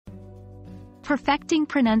Perfecting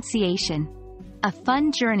pronunciation. A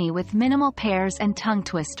fun journey with minimal pairs and tongue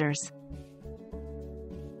twisters.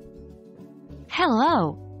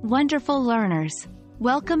 Hello, wonderful learners.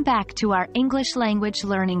 Welcome back to our English language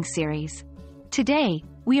learning series. Today,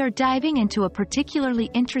 we are diving into a particularly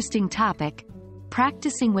interesting topic,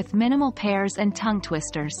 practicing with minimal pairs and tongue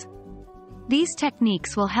twisters. These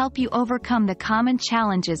techniques will help you overcome the common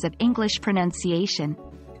challenges of English pronunciation,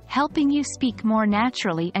 helping you speak more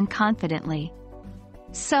naturally and confidently.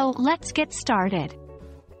 So, let's get started.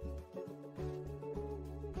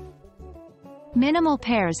 Minimal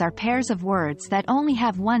pairs are pairs of words that only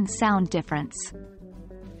have one sound difference.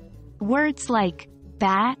 Words like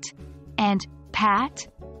bat and pat,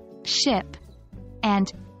 ship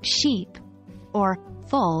and sheep, or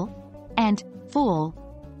full and fool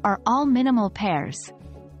are all minimal pairs.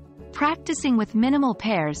 Practicing with minimal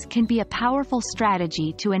pairs can be a powerful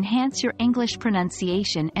strategy to enhance your English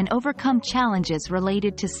pronunciation and overcome challenges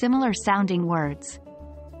related to similar-sounding words.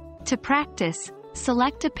 To practice,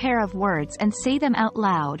 select a pair of words and say them out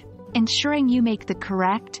loud, ensuring you make the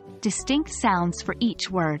correct, distinct sounds for each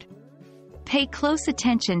word. Pay close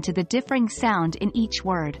attention to the differing sound in each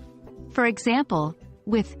word. For example,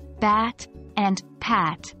 with bat and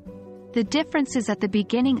pat, the difference is at the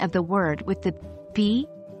beginning of the word with the b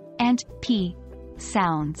and p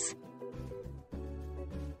sounds.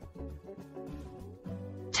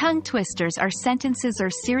 Tongue twisters are sentences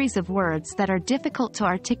or series of words that are difficult to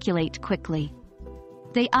articulate quickly.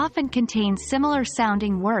 They often contain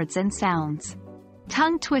similar-sounding words and sounds.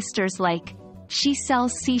 Tongue twisters like, she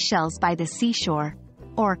sells seashells by the seashore,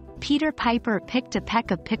 or Peter Piper picked a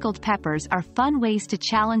peck of pickled peppers are fun ways to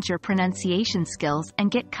challenge your pronunciation skills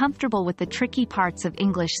and get comfortable with the tricky parts of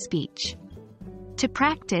English speech. To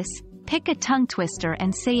practice, pick a tongue twister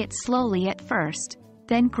and say it slowly at first,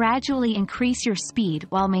 then gradually increase your speed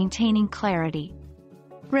while maintaining clarity.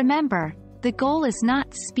 Remember, the goal is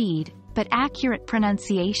not speed, but accurate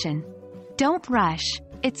pronunciation. Don't rush,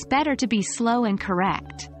 it's better to be slow and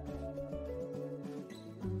correct.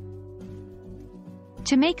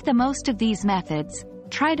 To make the most of these methods,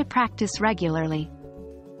 try to practice regularly.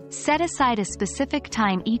 Set aside a specific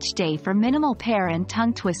time each day for minimal pair and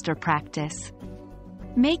tongue twister practice.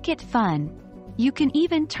 Make it fun. You can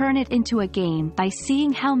even turn it into a game by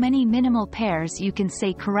seeing how many minimal pairs you can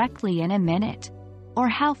say correctly in a minute, or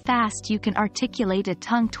how fast you can articulate a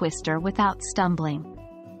tongue twister without stumbling.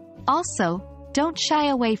 Also, don't shy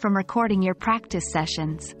away from recording your practice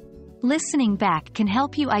sessions. Listening back can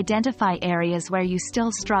help you identify areas where you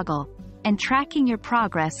still struggle, and tracking your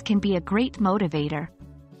progress can be a great motivator.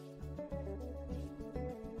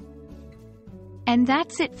 And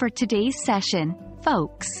that's it for today's session,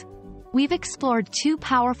 folks. We've explored two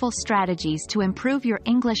powerful strategies to improve your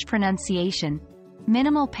English pronunciation: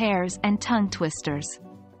 minimal pairs and tongue twisters.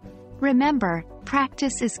 Remember,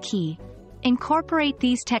 practice is key. Incorporate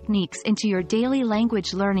these techniques into your daily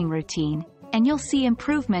language learning routine, and you'll see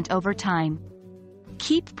improvement over time.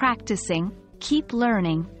 Keep practicing, keep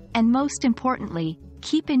learning, and most importantly,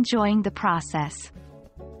 keep enjoying the process.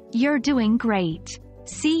 You're doing great.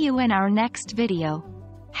 See you in our next video.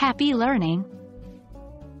 Happy learning!